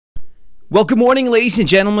Well, good morning, ladies and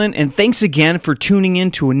gentlemen, and thanks again for tuning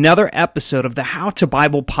in to another episode of the How to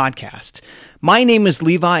Bible podcast. My name is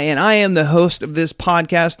Levi, and I am the host of this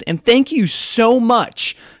podcast, and thank you so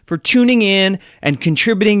much for tuning in and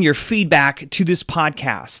contributing your feedback to this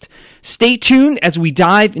podcast. Stay tuned as we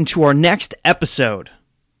dive into our next episode.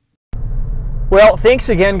 Well, thanks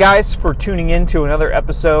again, guys, for tuning in to another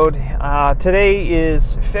episode. Today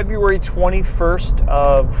is February 21st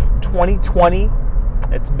of 2020.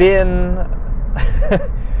 It's been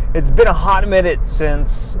a hot minute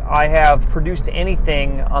since I have produced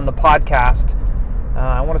anything on the podcast.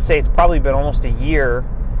 I want to say it's probably been almost a year,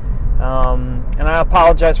 and I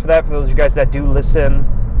apologize for that for those of you guys that do listen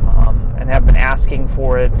and have been asking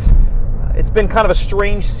for it. It's been kind of a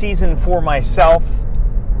strange season for myself.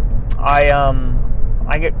 I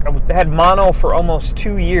had mono for almost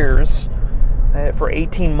 2 years, for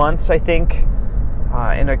 18 months, I think.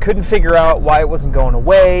 And I couldn't figure out why it wasn't going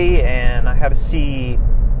away, and I had to see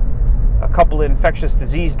a couple of infectious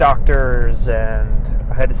disease doctors, and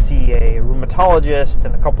I had to see a rheumatologist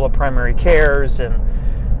and a couple of primary cares, and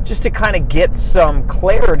just to kind of get some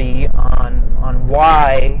clarity on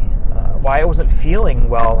why I wasn't feeling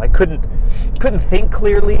well. I couldn't think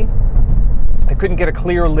clearly. I couldn't get a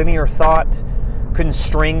clear linear thought. Couldn't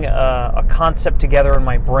string a concept together in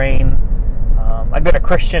my brain. I've been a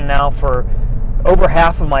Christian now for over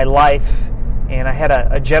half of my life, and I had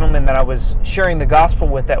a gentleman that I was sharing the gospel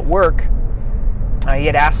with at work. He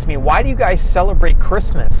had asked me, "Why do you guys celebrate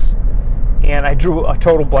Christmas?" And I drew a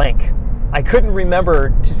total blank. I couldn't remember,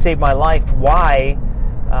 to save my life, why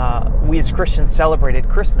we as Christians celebrated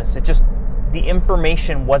Christmas. The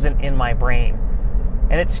information wasn't in my brain,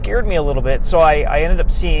 and it scared me a little bit. So I ended up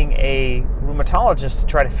seeing a rheumatologist to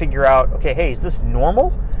try to figure out, okay, hey, is this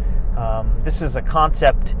normal? This is a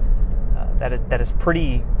concept that is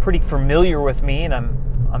pretty familiar with me, and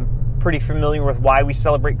I'm pretty familiar with why we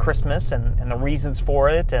celebrate Christmas and the reasons for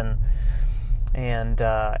it, and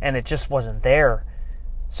it just wasn't there.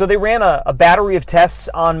 So they ran a battery of tests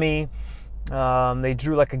on me. They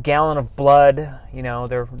drew like a gallon of blood. You know,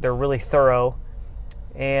 they're really thorough,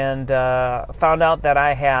 and found out that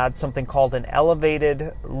I had something called an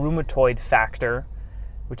elevated rheumatoid factor,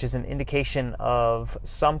 which is an indication of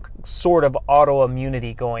some sort of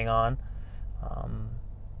autoimmunity going on.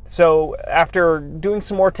 So after doing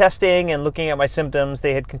some more testing and looking at my symptoms,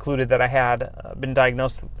 they had concluded that I had been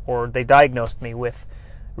diagnosed, or they diagnosed me with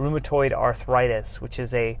rheumatoid arthritis, which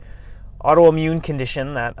is a autoimmune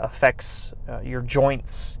condition that affects your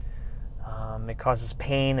joints. It causes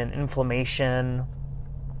pain and inflammation.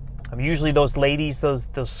 Usually those ladies, those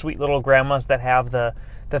sweet little grandmas that have the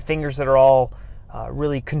fingers that are all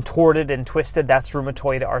really contorted and twisted, that's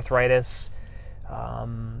rheumatoid arthritis.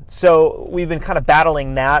 So we've been kind of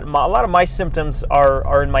battling that. A lot of my symptoms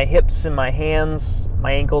are in my hips and my hands,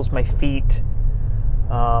 my ankles, my feet.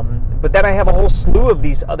 But then I have a whole slew of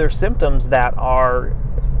these other symptoms that are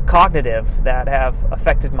cognitive, that have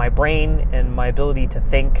affected my brain and my ability to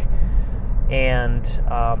think. And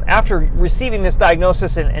after receiving this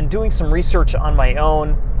diagnosis and doing some research on my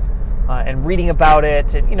own and reading about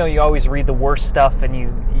it, and you always read the worst stuff, and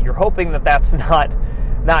you're hoping that that's not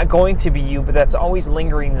going to be you, but that's always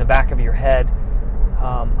lingering in the back of your head.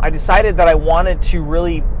 I decided that I wanted to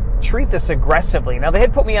really treat this aggressively. Now, they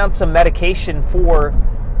had put me on some medication for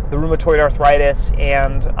the rheumatoid arthritis,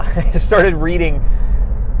 and I started reading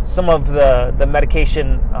some of the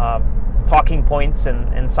medication talking points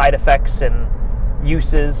and side effects and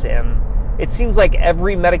uses, and it seems like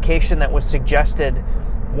every medication that was suggested,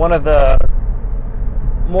 one of the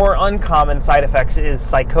more uncommon side effects is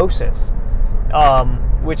psychosis.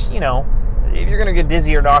 Which, if you're going to get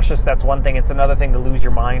dizzy or nauseous, that's one thing. It's another thing to lose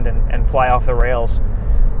your mind and fly off the rails.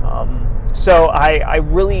 So I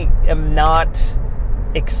really am not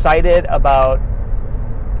excited about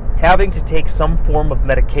having to take some form of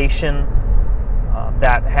medication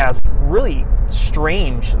that has really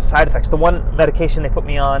strange side effects. The one medication they put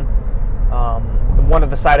me on, one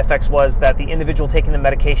of the side effects was that the individual taking the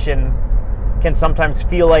medication can sometimes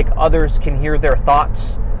feel like others can hear their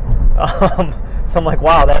thoughts. So I'm like,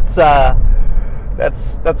 wow, that's kind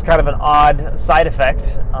of an odd side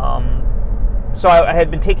effect. So I had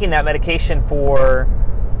been taking that medication for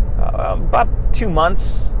about 2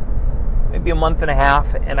 months, maybe a month and a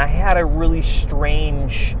half, and I had a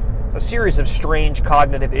series of strange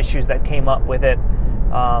cognitive issues that came up with it.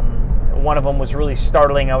 One of them was really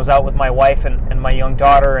startling. I was out with my wife and my young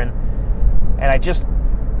daughter, and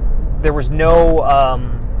there was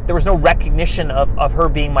no recognition of her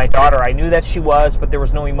being my daughter. I knew that she was, but there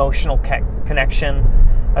was no emotional connection.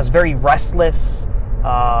 I was very restless,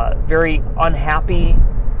 very unhappy,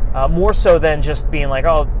 more so than just being like,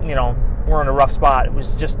 oh, we're in a rough spot. It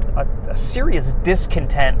was just a serious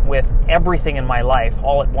discontent with everything in my life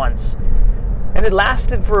all at once. And it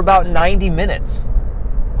lasted for about 90 minutes.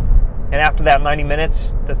 And after that 90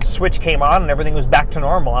 minutes, the switch came on and everything was back to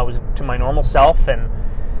normal. I was to my normal self,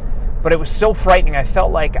 but it was so frightening. I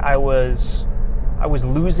felt like I was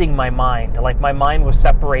losing my mind, like my mind was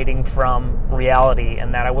separating from reality,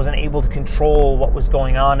 and that I wasn't able to control what was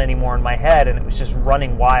going on anymore in my head, and it was just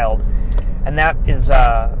running wild. And that's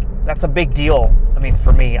a big deal. I mean,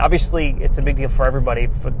 for me, obviously, it's a big deal for everybody.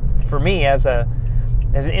 For me, as an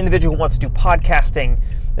individual who wants to do podcasting,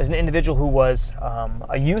 as an individual who was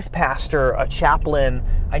a youth pastor, a chaplain,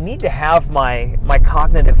 I need to have my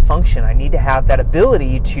cognitive function. I need to have that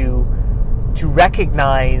ability to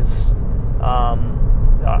recognize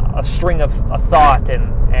a string of a thought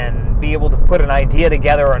and be able to put an idea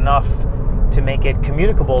together enough to make it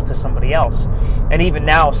communicable to somebody else. And even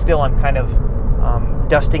now, still, I'm kind of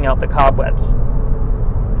dusting out the cobwebs.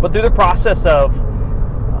 But through the process of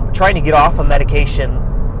trying to get off of medication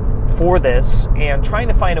for this and trying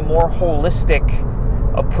to find a more holistic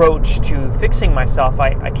approach to fixing myself,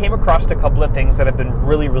 I came across a couple of things that have been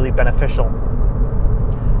really, really beneficial.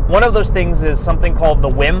 One of those things is something called the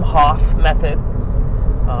Wim Hof method.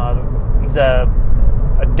 He's a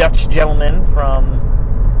Dutch gentleman from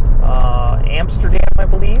Amsterdam, I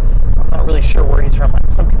believe. I'm not really sure where he's from.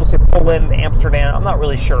 Some people say Poland, Amsterdam. I'm not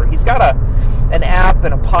really sure. He's got an app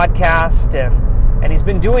and a podcast, and he's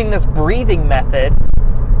been doing this breathing method,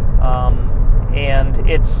 and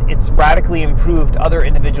it's radically improved other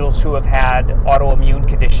individuals who have had autoimmune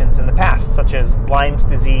conditions in the past, such as Lyme's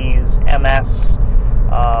disease, MS,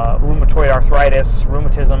 rheumatoid arthritis,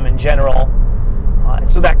 rheumatism in general.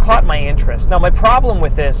 So that caught my interest. Now, my problem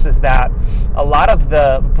with this is that a lot of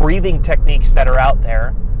the breathing techniques that are out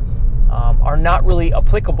there are not really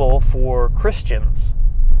applicable for Christians.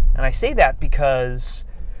 And I say that because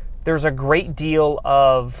there's a great deal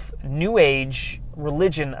of New Age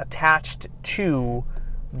religion attached to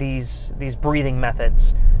these breathing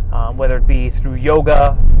methods, whether it be through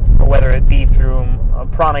yoga or whether it be through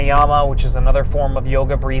pranayama, which is another form of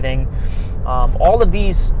yoga breathing. All of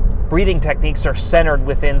these breathing techniques are centered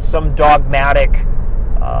within some dogmatic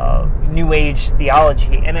New Age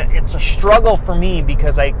theology, and it's a struggle for me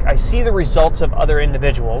because I see the results of other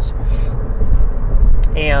individuals,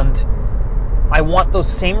 and I want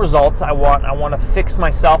those same results. I want to fix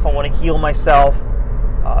myself. I want to heal myself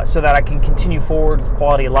so that I can continue forward with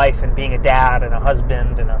quality of life and being a dad and a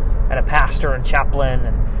husband and a pastor and chaplain.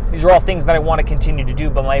 And these are all things that I want to continue to do,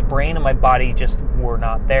 but my brain and my body just were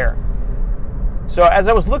not there. So as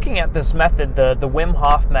I was looking at this method, the Wim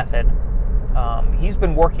Hof method, he's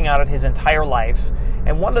been working on it his entire life.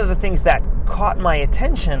 And one of the things that caught my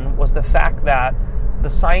attention was the fact that the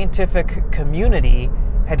scientific community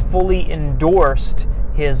had fully endorsed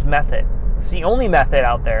his method. It's the only method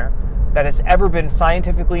out there that has ever been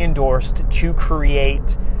scientifically endorsed to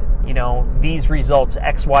create, these results,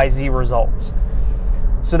 XYZ results.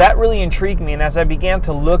 So that really intrigued me, and as I began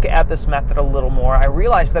to look at this method a little more, I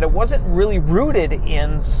realized that it wasn't really rooted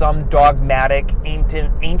in some dogmatic,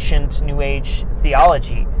 ancient New Age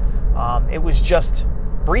theology. It was just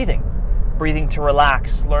breathing to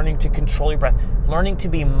relax, learning to control your breath, learning to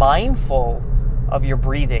be mindful of your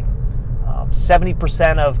breathing.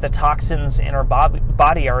 70% of the toxins in our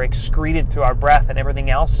body are excreted through our breath, and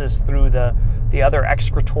everything else is through the other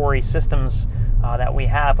excretory systems that we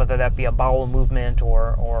have, whether that be a bowel movement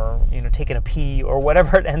or taking a pee or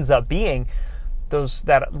whatever it ends up being.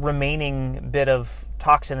 That remaining bit of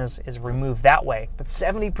toxin is removed that way, but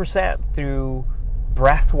 70% through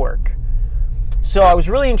breath work. So I was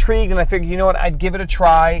really intrigued, and I figured, I'd give it a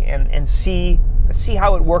try and see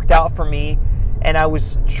how it worked out for me. And I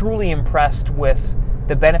was truly impressed with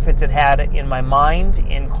the benefits it had in my mind,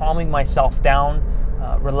 in calming myself down,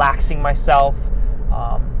 relaxing myself,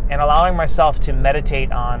 and allowing myself to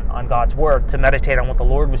meditate on God's Word, to meditate on what the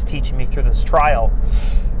Lord was teaching me through this trial,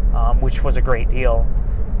 which was a great deal.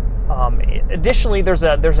 Additionally, there's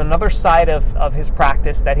another side of his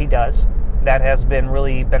practice that he does that has been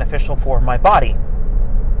really beneficial for my body.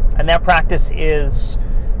 And that practice is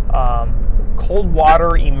cold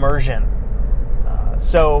water immersion.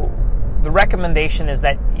 So the recommendation is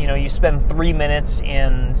that you spend 3 minutes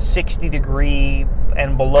in 60-degree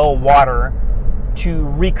and below water to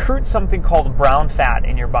recruit something called brown fat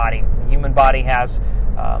in your body. The human body has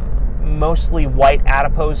mostly white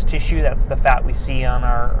adipose tissue. That's the fat we see on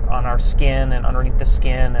our skin and underneath the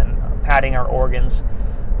skin and padding our organs.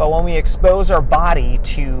 But when we expose our body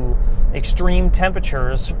to extreme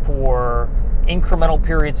temperatures for incremental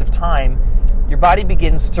periods of time, your body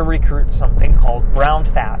begins to recruit something called brown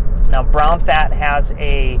fat. Now, brown fat has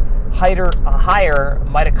a higher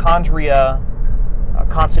mitochondria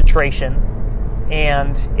concentration,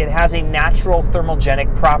 and it has a natural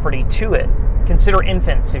thermogenic property to it. Consider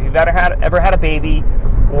infants. If you've ever had a baby,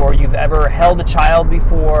 or you've ever held a child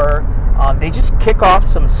before, they just kick off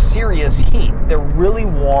some serious heat. They're really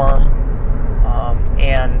warm,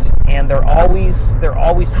 and they're always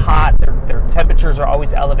hot. Their temperatures are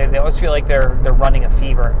always elevated. They always feel like they're running a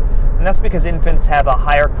fever, and that's because infants have a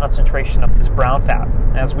higher concentration of this brown fat.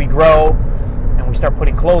 As we grow and we start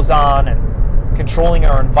putting clothes on and controlling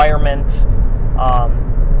our environment,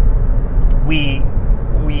 we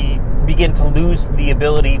begin to lose the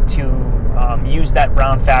ability to use that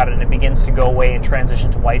brown fat, and it begins to go away and transition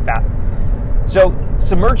to white fat. So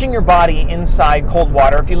submerging your body inside cold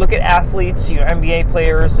water, if you look at athletes, NBA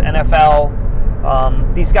players,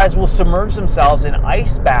 NFL, these guys will submerge themselves in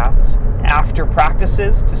ice baths after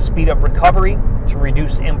practices to speed up recovery, to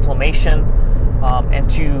reduce inflammation, and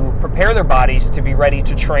to prepare their bodies to be ready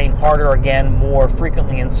to train harder again, more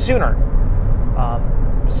frequently and sooner.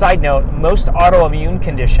 Side note, most autoimmune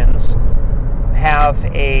conditions have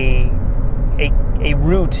a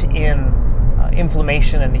root in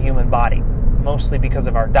inflammation in the human body, mostly because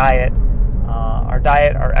of our diet,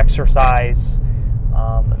 our exercise.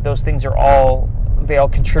 Those things all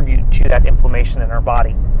contribute to that inflammation in our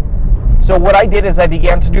body. So what I did is I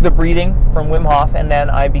began to do the breathing from Wim Hof, and then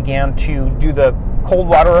I began to do the cold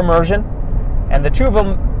water immersion, and the two of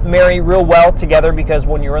them marry real well together, because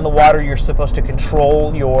when you're in the water, you're supposed to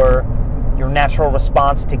control your natural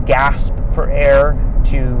response to gasp for air,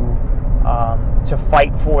 to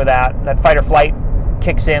fight for that fight or flight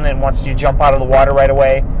kicks in and wants you to jump out of the water right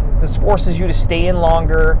away. This forces you to stay in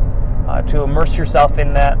longer, to immerse yourself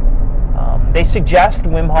in that. They suggest,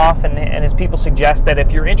 Wim Hof and his people suggest, that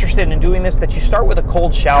if you're interested in doing this, that you start with a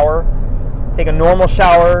cold shower, take a normal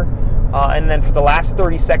shower, and then for the last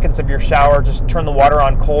 30 seconds of your shower, just turn the water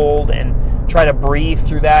on cold and try to breathe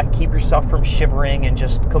through that, keep yourself from shivering, and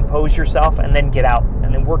just compose yourself, and then get out,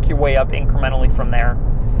 and then work your way up incrementally from there.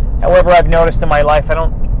 However, I've noticed in my life, I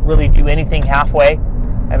don't really do anything halfway.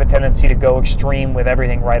 I have a tendency to go extreme with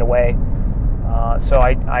everything right away. So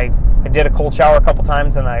I did a cold shower a couple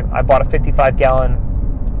times, and I bought a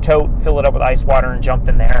 55-gallon tote, filled it up with ice water, and jumped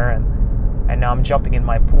in there, and now I'm jumping in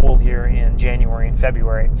my pool here in January and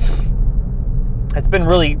February. It's been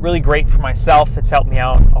really, really great for myself. It's helped me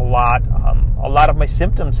out a lot. A lot of my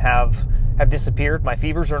symptoms have disappeared. My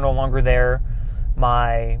fevers are no longer there.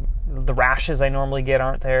 The rashes I normally get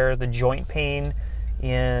aren't there. The joint pain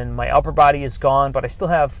in my upper body is gone, but I still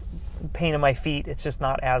have pain in my feet. It's just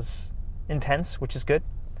not as intense, which is good.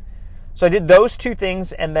 So I did those two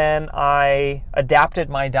things, and then I adapted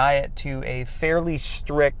my diet to a fairly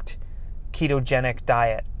strict ketogenic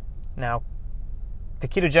diet. Now, the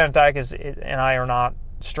ketogenic diet and I are not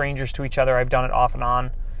strangers to each other. I've done it off and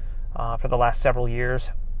on for the last several years.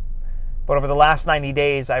 But over the last 90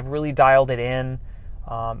 days, I've really dialed it in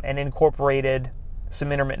and incorporated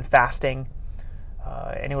some intermittent fasting,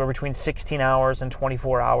 anywhere between 16 hours and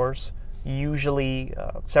 24 hours. Usually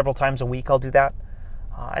several times a week I'll do that.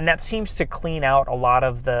 And that seems to clean out a lot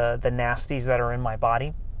of the nasties that are in my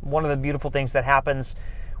body. One of the beautiful things that happens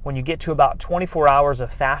when you get to about 24 hours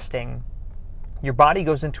of fasting, your body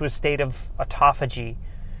goes into a state of autophagy.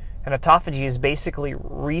 And autophagy is basically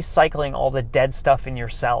recycling all the dead stuff in your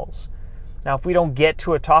cells. Now, if we don't get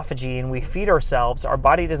to autophagy and we feed ourselves, our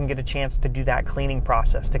body doesn't get a chance to do that cleaning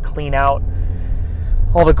process, to clean out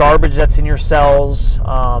all the garbage that's in your cells,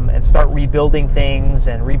 and start rebuilding things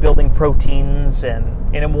and rebuilding proteins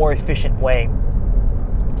and in a more efficient way.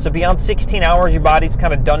 So beyond 16 hours, your body's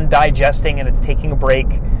kind of done digesting and it's taking a break.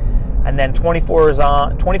 And then 24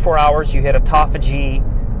 hours, you hit autophagy.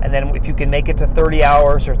 And then if you can make it to 30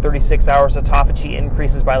 hours or 36 hours, autophagy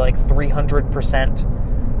increases by like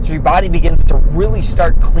 300%. So your body begins to really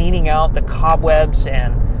start cleaning out the cobwebs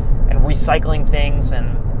and recycling things.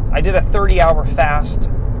 And I did a 30-hour fast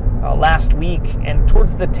last week, and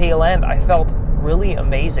towards the tail end, I felt really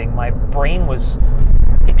amazing. My brain was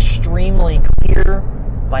extremely clear.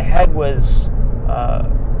 My head was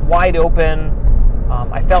wide open.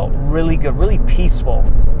 I felt really good, really peaceful.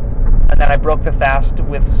 And then I broke the fast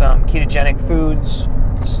with some ketogenic foods,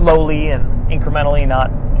 slowly and incrementally,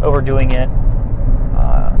 not overdoing it.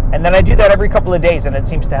 And then I do that every couple of days, and it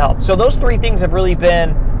seems to help. So those three things have really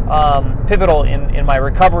been pivotal in my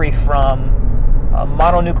recovery from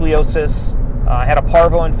mononucleosis. I had a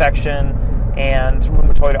parvo infection and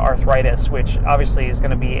rheumatoid arthritis, which obviously is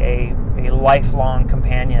going to be a lifelong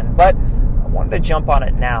companion. But I wanted to jump on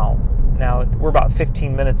it now. Now, we're about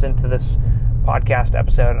 15 minutes into this podcast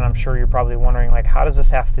episode, and I'm sure you're probably wondering, like, how does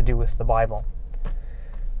this have to do with the Bible?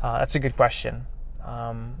 That's a good question.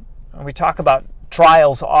 We talk about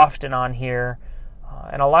trials often on here,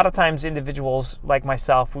 and a lot of times individuals like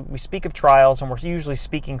myself, we speak of trials, and we're usually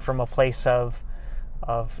speaking from a place of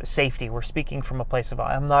safety. We're speaking from a place of,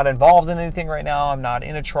 I'm not involved in anything right now, I'm not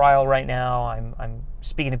in a trial right now, I'm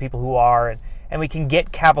speaking to people who are, and we can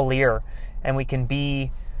get cavalier, and we can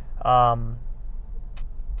be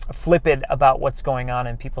flippant about what's going on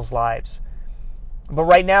in people's lives. But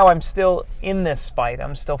right now I'm still in this fight.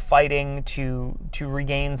 I'm still fighting to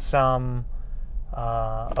regain some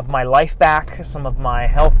of my life back, some of my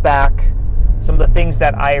health back, some of the things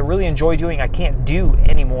that I really enjoy doing I can't do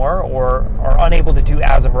anymore or are unable to do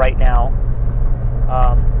as of right now.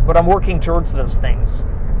 But I'm working towards those things.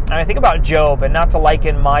 And I think about Job, and not to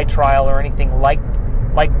liken my trial or anything like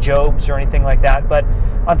Job's or anything like that, but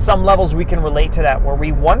on some levels we can relate to that, where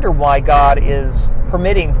we wonder why God is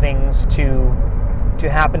permitting things to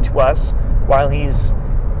happen to us, why he's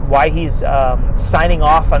signing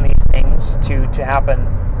off on these things to happen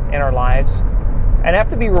in our lives. And I have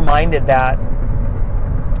to be reminded that,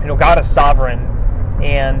 God is sovereign,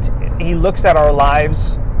 and He looks at our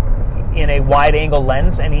lives in a wide-angle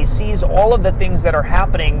lens, and He sees all of the things that are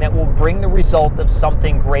happening that will bring the result of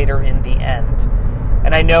something greater in the end.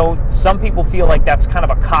 And I know some people feel like that's kind of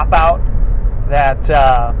a cop-out, that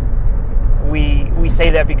we say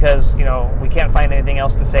that because, we can't find anything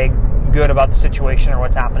else to say good about the situation or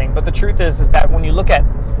what's happening. But the truth is that when you look at,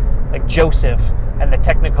 like, Joseph and the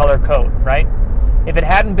Technicolor coat, right? If it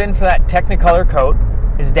hadn't been for that Technicolor coat,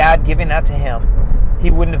 his dad giving that to him,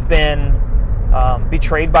 he wouldn't have been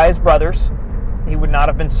betrayed by his brothers. He would not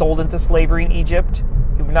have been sold into slavery in Egypt.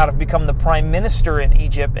 He would not have become the prime minister in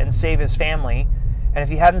Egypt and save his family. And if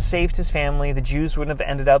he hadn't saved his family, the Jews wouldn't have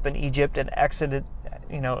ended up in Egypt and had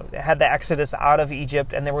the exodus out of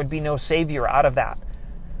Egypt, and there would be no savior out of that.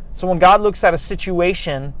 So when God looks at a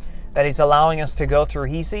situation that He's allowing us to go through,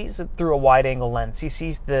 He sees it through a wide-angle lens. He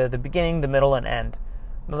sees the beginning, the middle, and end.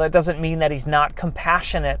 Now, that doesn't mean that He's not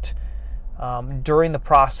compassionate during the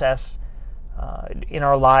process in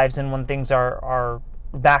our lives, and when things are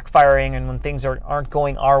backfiring, and when things aren't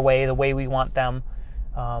going our way, the way we want them.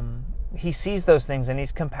 He sees those things, and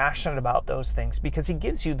He's compassionate about those things, because He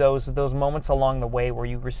gives you those moments along the way where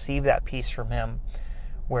you receive that peace from Him,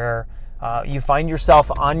 where you find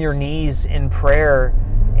yourself on your knees in prayer,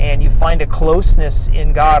 and you find a closeness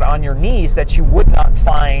in God on your knees that you would not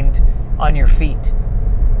find on your feet.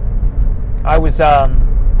 I was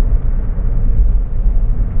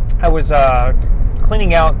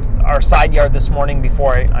cleaning out our side yard this morning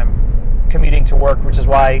before I'm commuting to work, which is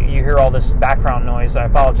why you hear all this background noise. I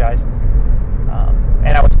apologize.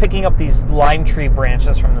 And I was picking up these lime tree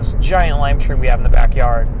branches from this giant lime tree we have in the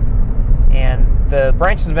backyard. And the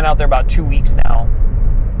branches have been out there about 2 weeks now.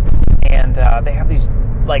 And they have these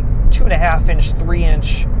like 2.5-inch,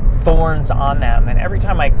 3-inch thorns on them. And every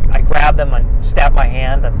time I grab them and stab my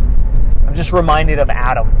hand, I'm just reminded of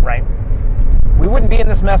Adam, right? We wouldn't be in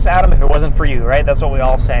this mess, Adam, if it wasn't for you, right? That's what we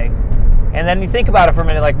all say. And then you think about it for a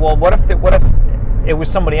minute, like, well, what if it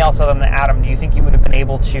was somebody else other than Adam? Do you think he would have been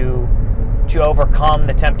able to overcome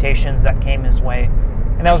the temptations that came his way?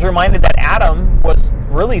 And I was reminded that Adam was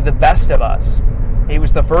really the best of us. He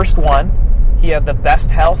was the first one. He had the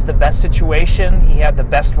best health, the best situation. He had the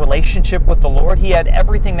best relationship with the Lord. He had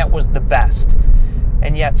everything that was the best.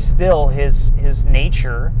 And yet still his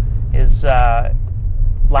nature, his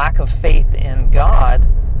lack of faith in God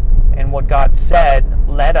and what God said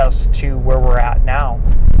led us to where we're at now.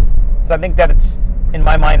 So I think that it's, in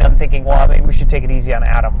my mind, I'm thinking, well, maybe we should take it easy on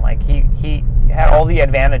Adam. Like, he had all the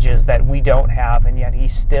advantages that we don't have, and yet he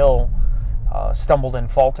still stumbled and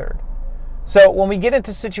faltered. So when we get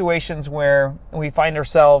into situations where we find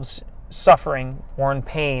ourselves suffering or in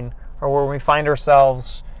pain, or where we find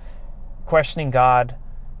ourselves questioning God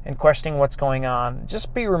and questioning what's going on,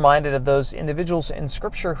 just be reminded of those individuals in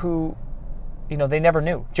Scripture who, they never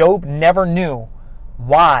knew. Job never knew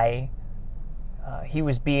why he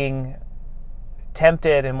was being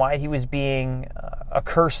tempted and why he was being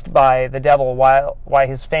accursed by the devil, why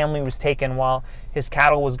his family was taken, while his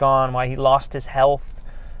cattle was gone, why he lost his health,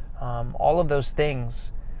 all of those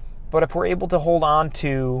things. But if we're able to hold on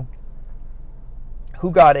to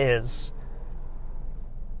who God is,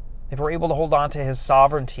 if we're able to hold on to His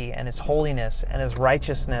sovereignty and His holiness and His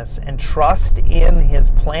righteousness and trust in His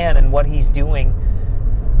plan and what He's doing,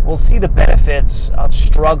 we'll see the benefits of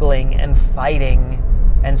struggling and fighting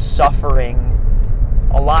and suffering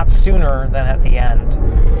a lot sooner than at the end.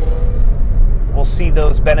 We'll see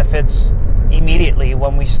those benefits immediately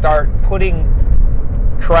when we start putting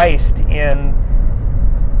Christ in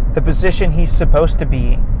the position he's supposed to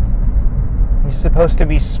be. He's supposed to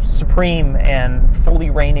be supreme and fully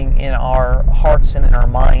reigning in our hearts and in our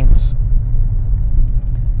minds.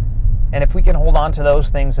 And if we can hold on to those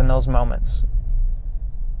things in those moments,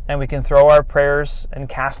 and we can throw our prayers and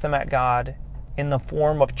cast them at God in the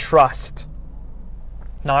form of trust,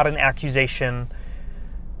 not an accusation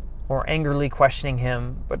or angrily questioning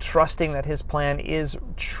him, but trusting that his plan is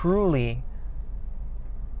truly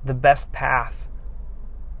the best path,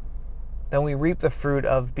 then we reap the fruit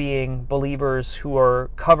of being believers who are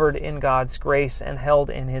covered in God's grace and held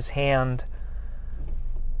in his hand.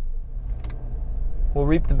 We'll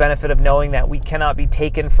reap the benefit of knowing that we cannot be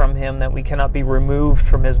taken from him, that we cannot be removed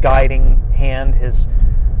from his guiding hand, his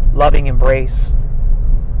loving embrace,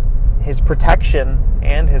 his protection,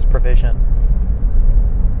 and his provision.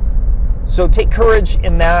 So take courage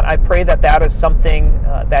in that. I pray that that is something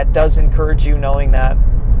that does encourage you, knowing that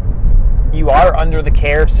you are under the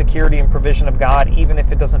care, security, and provision of God, even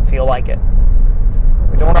if it doesn't feel like it.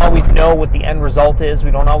 We don't always know what the end result is.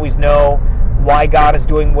 We don't always know why God is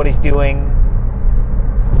doing what he's doing.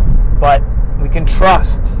 But we can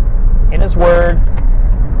trust in his word,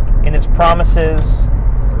 in his promises,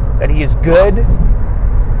 that he is good,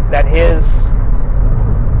 that his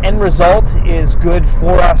end result is good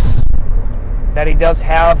for us, that he does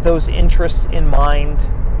have those interests in mind.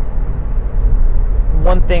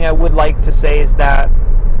 One thing I would like to say is that,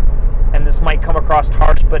 and this might come across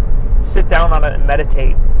harsh, but sit down on it and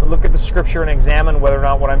meditate. Look at the scripture and examine whether or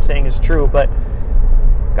not what I'm saying is true. But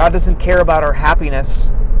God doesn't care about our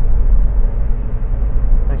happiness.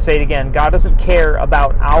 I say it again. God doesn't care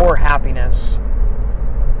about our happiness.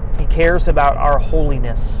 He cares about our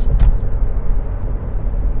holiness.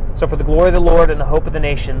 So for the glory of the Lord and the hope of the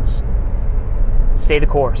nations, stay the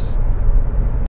course.